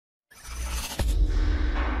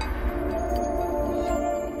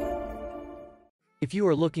If you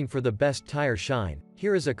are looking for the best tire shine,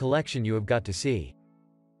 here is a collection you have got to see.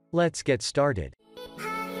 Let's get started.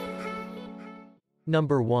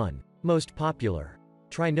 Number 1. Most popular.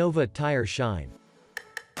 TriNova Tire Shine.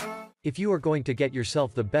 If you are going to get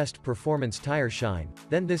yourself the best performance tire shine,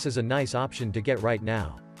 then this is a nice option to get right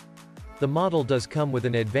now. The model does come with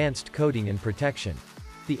an advanced coating and protection.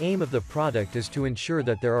 The aim of the product is to ensure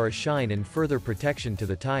that there are a shine and further protection to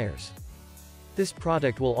the tires. This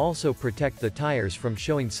product will also protect the tires from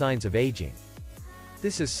showing signs of aging.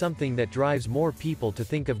 This is something that drives more people to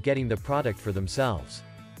think of getting the product for themselves.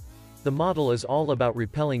 The model is all about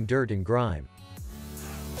repelling dirt and grime.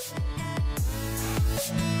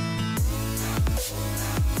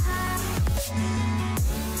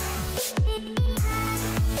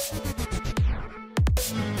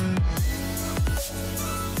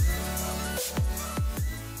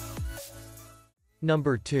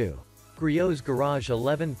 Number 2. Griot's Garage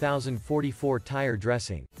 11044 Tire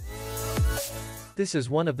Dressing. This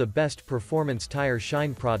is one of the best performance tire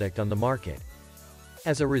shine product on the market.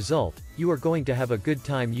 As a result, you are going to have a good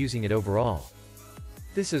time using it overall.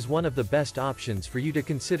 This is one of the best options for you to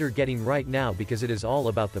consider getting right now because it is all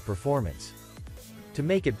about the performance. To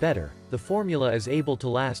make it better, the formula is able to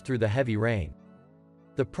last through the heavy rain.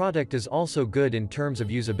 The product is also good in terms of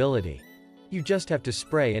usability. You just have to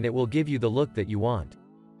spray and it will give you the look that you want.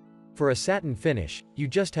 For a satin finish, you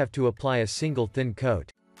just have to apply a single thin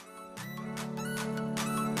coat.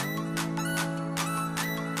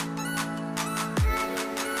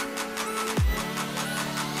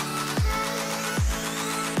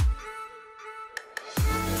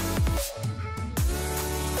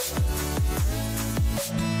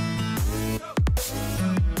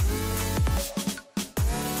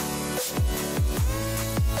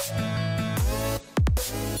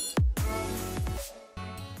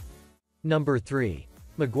 Number 3.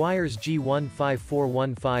 Meguiar'S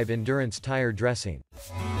G15415 Endurance Tire Dressing.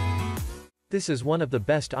 This is one of the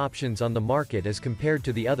best options on the market as compared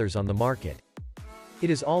to the others on the market. It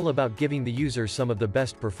is all about giving the user some of the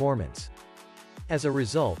best performance. As a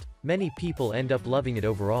result, many people end up loving it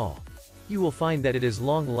overall. You will find that it is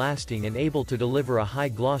long-lasting and able to deliver a high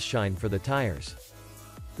gloss shine for the tires.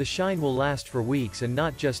 The shine will last for weeks and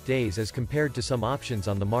not just days as compared to some options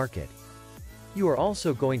on the market. You are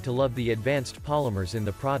also going to love the advanced polymers in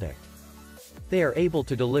the product. They are able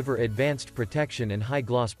to deliver advanced protection and high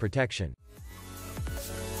gloss protection.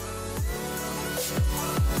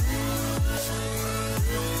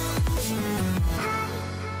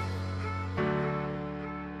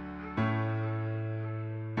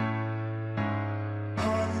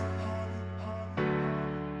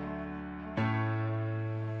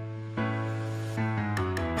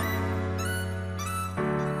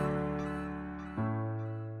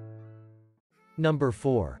 Number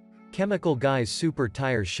 4. Chemical Guys Super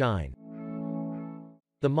Tire Shine.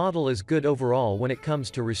 The model is good overall when it comes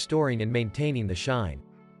to restoring and maintaining the shine.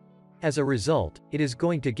 As a result, it is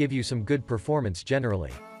going to give you some good performance generally.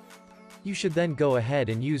 You should then go ahead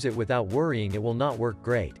and use it without worrying it will not work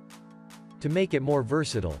great. To make it more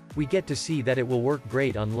versatile, we get to see that it will work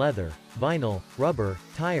great on leather, vinyl, rubber,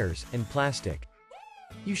 tires, and plastic.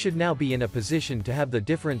 You should now be in a position to have the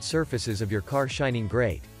different surfaces of your car shining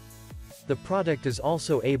great. The product is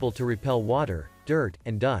also able to repel water, dirt,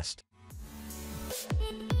 and dust.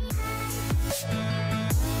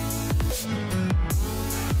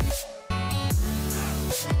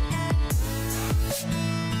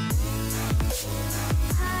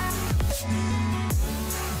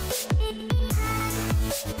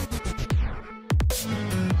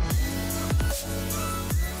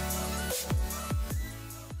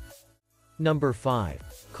 Number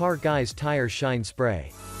 5. Car Guys Tire Shine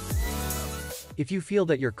Spray. If you feel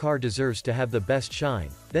that your car deserves to have the best shine,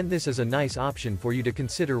 then this is a nice option for you to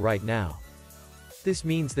consider right now. This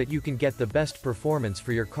means that you can get the best performance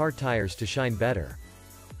for your car tires to shine better.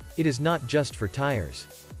 It is not just for tires.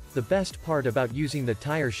 The best part about using the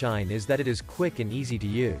tire shine is that it is quick and easy to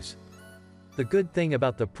use. The good thing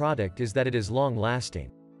about the product is that it is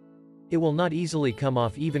long-lasting. It will not easily come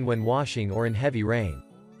off even when washing or in heavy rain.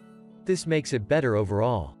 This makes it better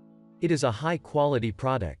overall. It is a high-quality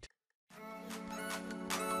product.